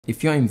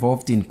If you're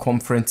involved in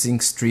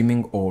conferencing,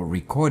 streaming, or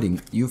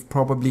recording, you've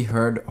probably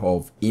heard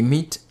of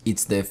EMEET.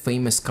 It's the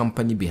famous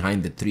company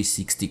behind the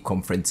 360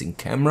 conferencing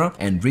camera,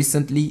 and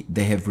recently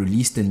they have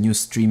released a new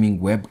streaming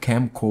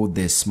webcam called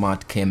the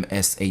SmartCam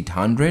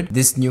S800.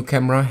 This new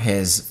camera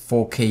has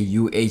 4K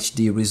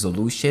UHD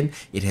resolution,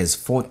 it has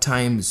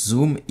 4x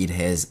zoom, it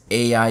has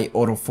AI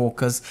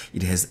autofocus,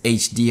 it has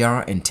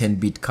HDR and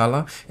 10-bit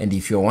color. And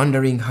if you're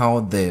wondering how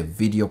the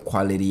video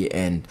quality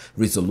and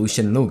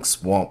resolution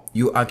looks, well,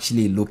 you're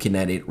actually looking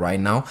at it right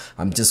now.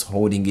 I'm just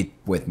holding it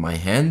with my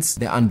hands.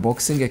 The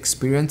unboxing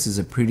experience is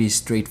a pretty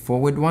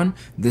straightforward one.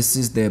 This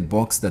is the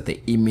box that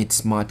the EMEET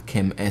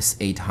SmartCam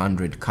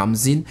S800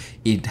 comes in.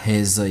 It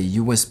has a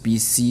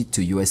USB-C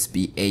to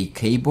USB-A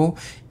cable.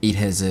 It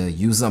has a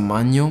user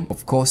manual.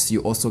 Of course,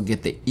 you also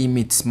get the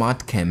EMEET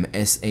SmartCam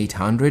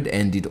S800,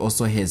 and it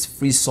also has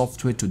free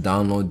software to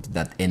download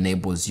that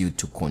enables you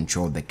to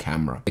control the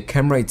camera. The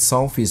camera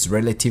itself is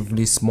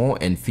relatively small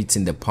and fits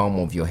in the palm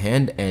of your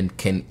hand and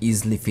can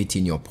easily fit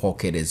in your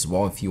pocket as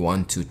well if you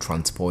want to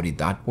transport it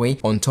that way.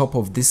 On top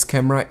of this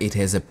camera, it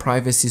has a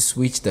privacy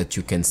switch that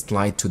you can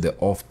slide to the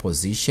off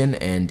position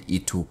and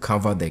it will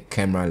cover the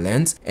camera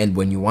lens. And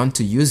when you want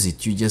to use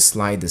it, you just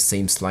slide the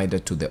same slider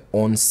to the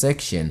on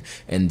section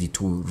and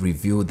it will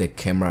reveal the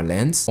camera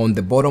lens. On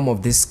the bottom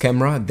of this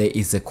camera, there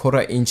is a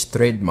 1/4-inch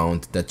thread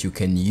mount that you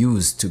can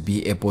use to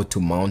be able to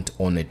mount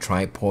on a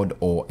tripod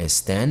or a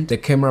stand. The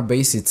camera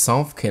base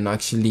itself can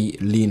actually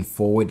lean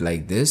forward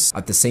like this.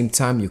 At the same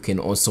time, you can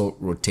also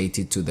rotate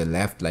it to the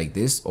left like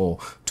this or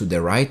to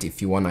the right if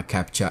you want to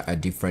capture a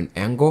different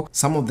angle.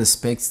 Some of the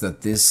specs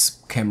that this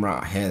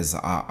camera has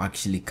are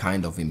actually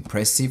kind of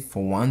impressive.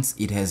 For once,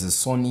 it has a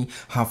Sony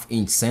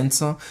 1/2-inch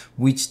sensor,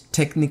 which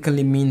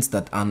technically means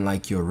that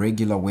unlike your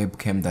regular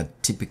webcam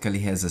that typically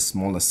has a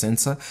smaller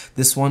sensor,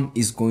 this one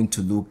is going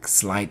to look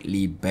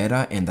slightly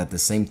better, and at the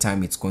same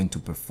time it's going to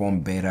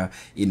perform better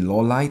in low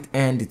light,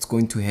 and it's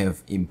going to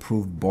have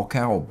improved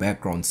bokeh or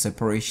background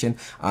separation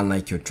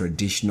unlike your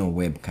traditional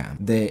webcam.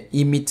 The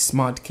EMEET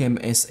SmartCam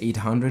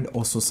S800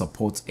 also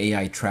supports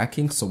AI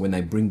tracking, so when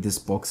I bring this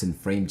box in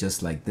frame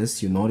just like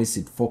this, you notice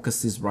it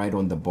focuses right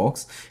on the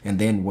box, and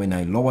then when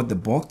I lower the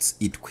box,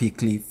 it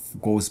quickly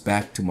goes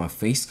back to my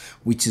face,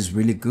 which is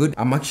really good.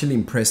 I'm actually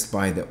impressed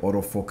by the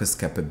autofocus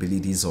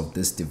capabilities of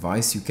this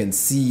device. You can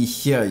see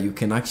here, you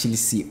can actually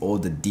see all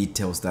the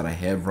details that I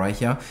have right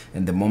here,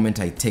 and the moment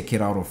I take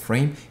it out of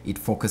frame, it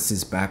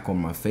focuses back on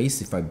my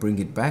face. If I bring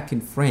it back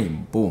in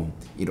frame, boom,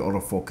 it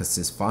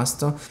autofocuses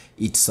faster.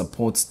 It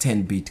supports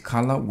 10-bit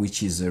color,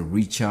 which is a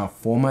richer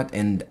format,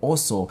 and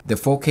also the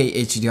 4K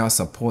HDR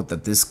support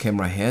that this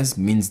camera has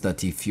means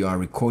that if you are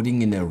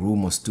recording in a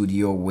room or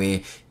studio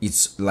where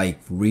it's like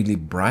really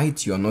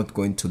bright, you are not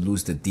going to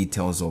lose the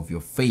details of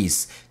your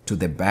face to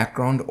the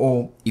background.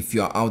 Or if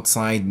you're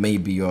outside,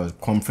 maybe you're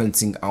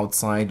conferencing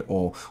outside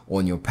or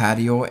on your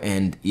patio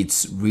and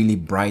it's really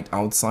bright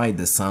outside,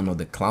 the sun or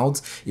the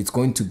clouds, it's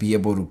going to be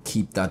able to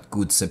keep that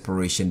good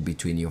separation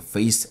between your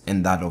face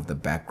and that of the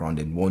background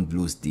and won't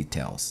lose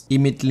details.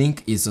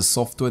 EMEETLink is a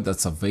software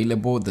that's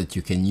available that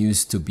you can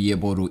use to be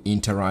able to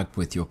interact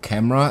with your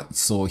camera.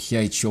 So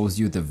here it shows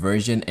you the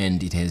version,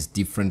 and it has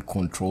different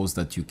controls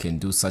that you can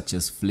do, such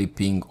as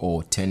flipping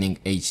or turning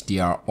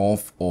HDR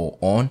off or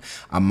on.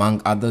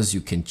 Among others,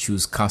 you can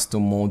choose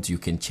custom modes, you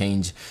can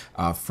change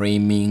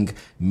framing,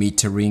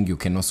 metering, you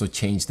can also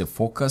change the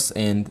focus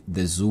and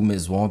the zoom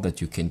as well that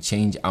you can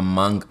change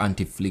among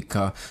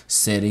anti-flicker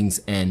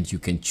settings, and you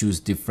can choose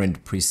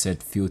different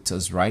preset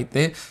filters right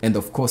there. And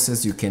of course,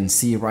 as you can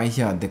see right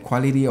here, the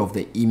quality of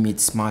the EMEET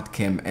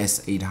SmartCam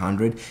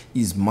S800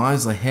 is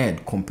miles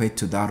ahead compared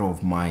to that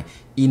of my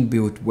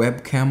inbuilt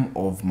webcam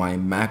of my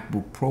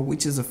MacBook Pro,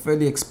 which is a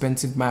fairly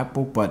expensive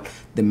MacBook, but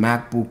the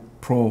MacBook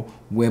Pro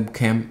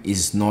webcam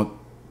is not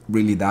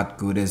really that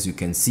good. As you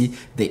can see,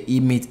 the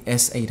EMEET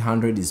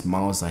S800 is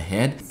miles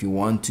ahead. If you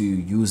want to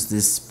use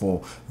this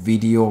for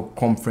video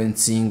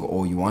conferencing,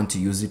 or you want to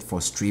use it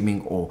for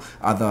streaming or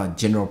other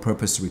general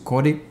purpose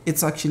recording,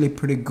 it's actually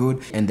pretty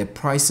good, and the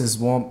price as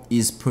well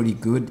is pretty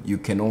good. You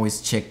can always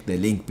check the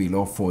link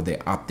below for the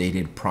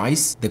updated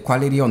price. The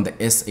quality on the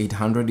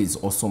S800 is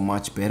also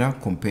much better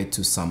compared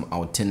to some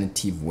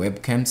alternative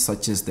webcams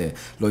such as the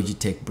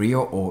Logitech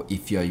Brio, or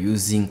if you are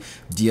using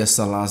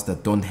DSLRs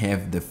that don't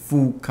have the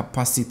full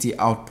capacity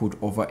output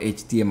over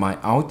HDMI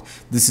out,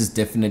 this is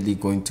definitely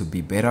going to be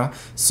better.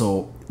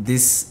 So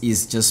this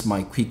is just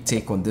my quick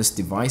take on this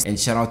device, and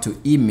shout out to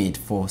EMEET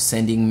for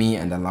sending me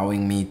and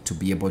allowing me to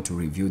be able to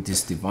review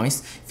this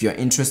device. If you're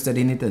interested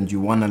in it and you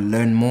want to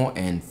learn more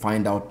and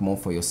find out more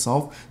for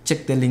yourself,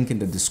 check the link in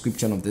the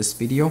description of this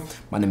video.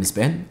 My name is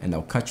Ben, and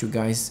I'll catch you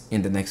guys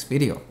in the next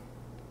video.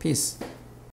 Peace.